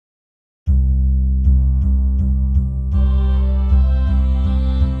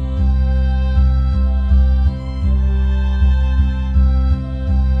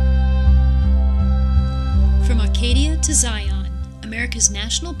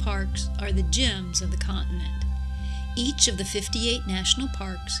national parks are the gems of the continent. Each of the 58 national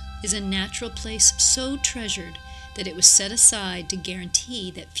parks is a natural place so treasured that it was set aside to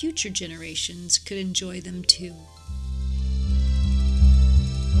guarantee that future generations could enjoy them too.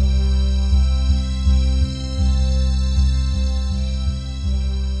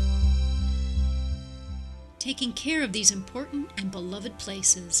 Taking care of these important and beloved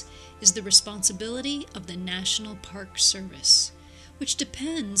places is the responsibility of the National Park Service, which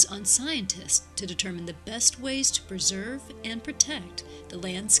depends on scientists to determine the best ways to preserve and protect the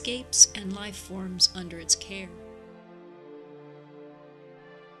landscapes and life forms under its care.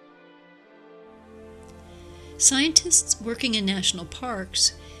 Scientists working in national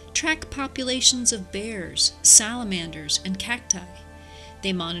parks track populations of bears, salamanders, and cacti.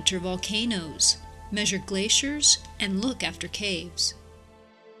 They monitor volcanoes, measure glaciers, and look after caves.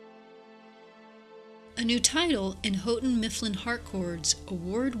 A new title in Houghton Mifflin Harcourt's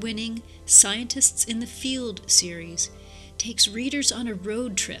award-winning Scientists in the Field series takes readers on a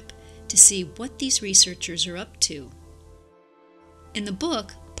road trip to see what these researchers are up to. In the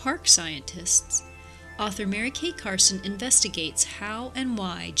book, Park Scientists, author Mary Kay Carson investigates how and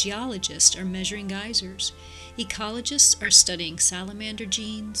why geologists are measuring geysers, ecologists are studying salamander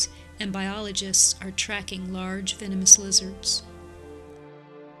genes, and biologists are tracking large venomous lizards.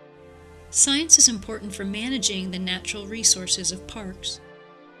 Science is important for managing the natural resources of parks.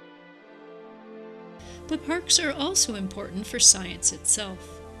 But parks are also important for science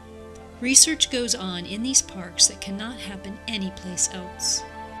itself. Research goes on in these parks that cannot happen anyplace else.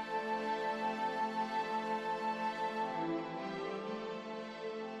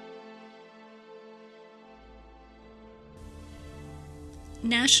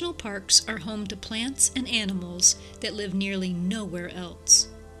 National parks are home to plants and animals that live nearly nowhere else.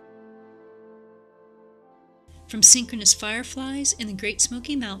 From synchronous fireflies in the Great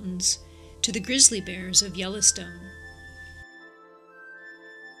Smoky Mountains to the grizzly bears of Yellowstone.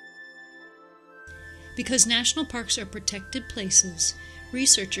 Because national parks are protected places,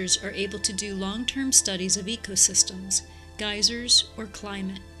 researchers are able to do long-term studies of ecosystems, geysers, or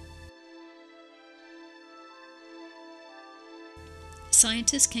climate.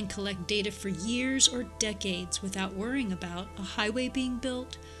 Scientists can collect data for years or decades without worrying about a highway being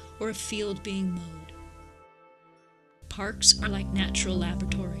built or a field being mowed. Parks are like natural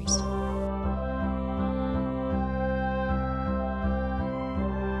laboratories.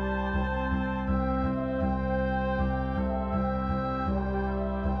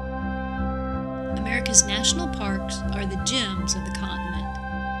 America's national parks are the gems of the continent.